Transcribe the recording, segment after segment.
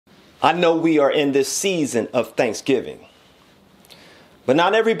I know we are in this season of Thanksgiving, but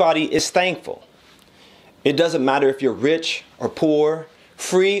not everybody is thankful. It doesn't matter if you're rich or poor,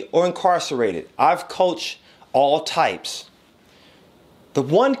 free or incarcerated. I've coached all types. The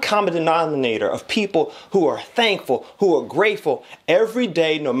one common denominator of people who are thankful, who are grateful every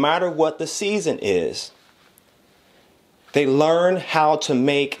day, no matter what the season is, they learn how to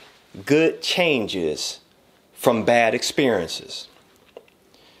make good changes from bad experiences.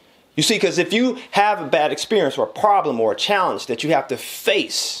 You see, because if you have a bad experience or a problem or a challenge that you have to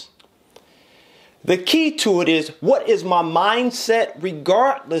face, the key to it is, what is my mindset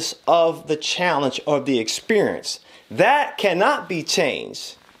regardless of the challenge or the experience? That cannot be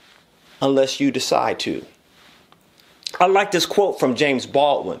changed unless you decide to. I like this quote from James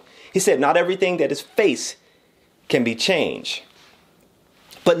Baldwin. He said, "Not everything that is faced can be changed,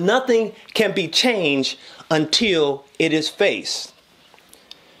 but nothing can be changed until it is faced."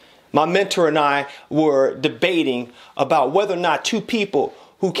 My mentor and I were debating about whether or not two people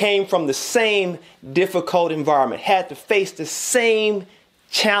who came from the same difficult environment had to face the same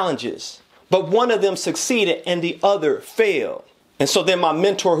challenges, but one of them succeeded and the other failed. And so then my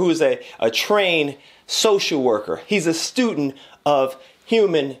mentor, who is a trained social worker, he's a student of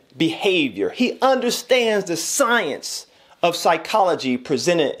human behavior. He understands the science of psychology,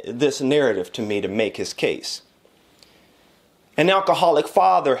 presented this narrative to me to make his case. An alcoholic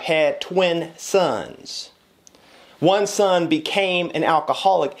father had twin sons. One son became an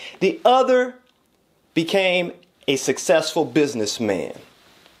alcoholic. The other became a successful businessman.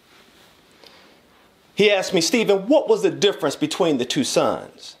 He asked me, "Stephen, what was the difference between the two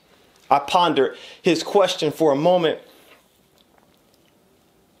sons?" I pondered his question for a moment.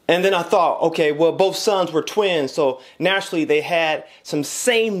 And then I thought, okay, well, both sons were twins, so naturally they had some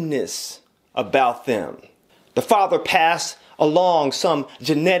sameness about them. The father passed along some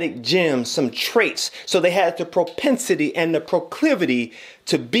genetic gems, some traits, so they had the propensity and the proclivity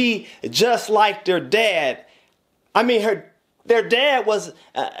to be just like their dad. I mean, their dad was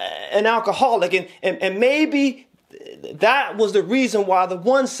an alcoholic, and maybe that was the reason why the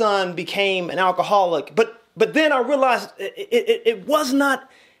one son became an alcoholic. But then I realized it was not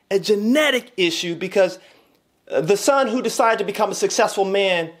a genetic issue, because the son who decided to become a successful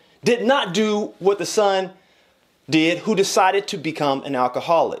man did not do what the son did who decided to become an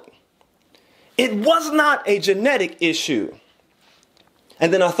alcoholic. It was not a genetic issue.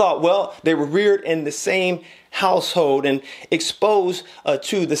 And then I thought, well, they were reared in the same household and exposed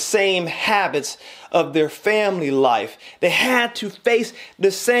to the same habits of their family life. They had to face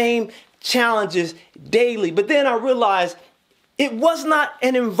the same challenges daily. But then I realized it was not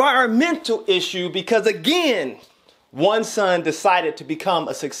an environmental issue, because again, one son decided to become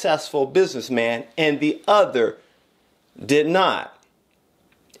a successful businessman and the other did not.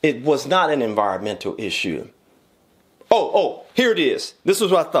 It was not an environmental issue. Oh, here it is. This is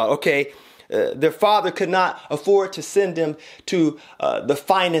what I thought. Okay, their father could not afford to send them to the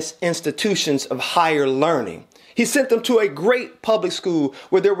finest institutions of higher learning. He sent them to a great public school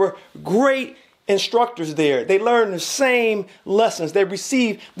where there were great instructors there. They learned the same lessons. They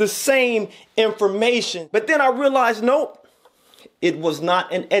received the same information. But then I realized, nope, it was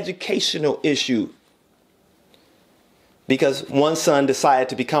not an educational issue, because one son decided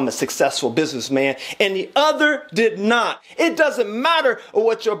to become a successful businessman and the other did not. It doesn't matter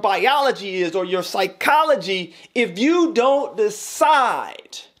what your biology is or your psychology. If you don't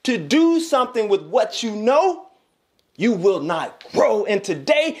decide to do something with what you know, you will not grow. And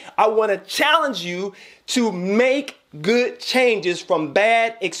today I want to challenge you to make good changes from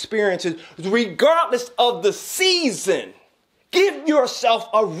bad experiences, regardless of the season. Give yourself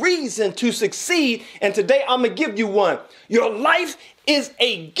a reason to succeed. And today I'm going to give you one. Your life is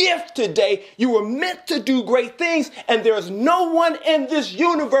a gift today. You were meant to do great things, and there's no one in this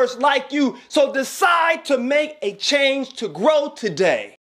universe like you. So decide to make a change to grow today.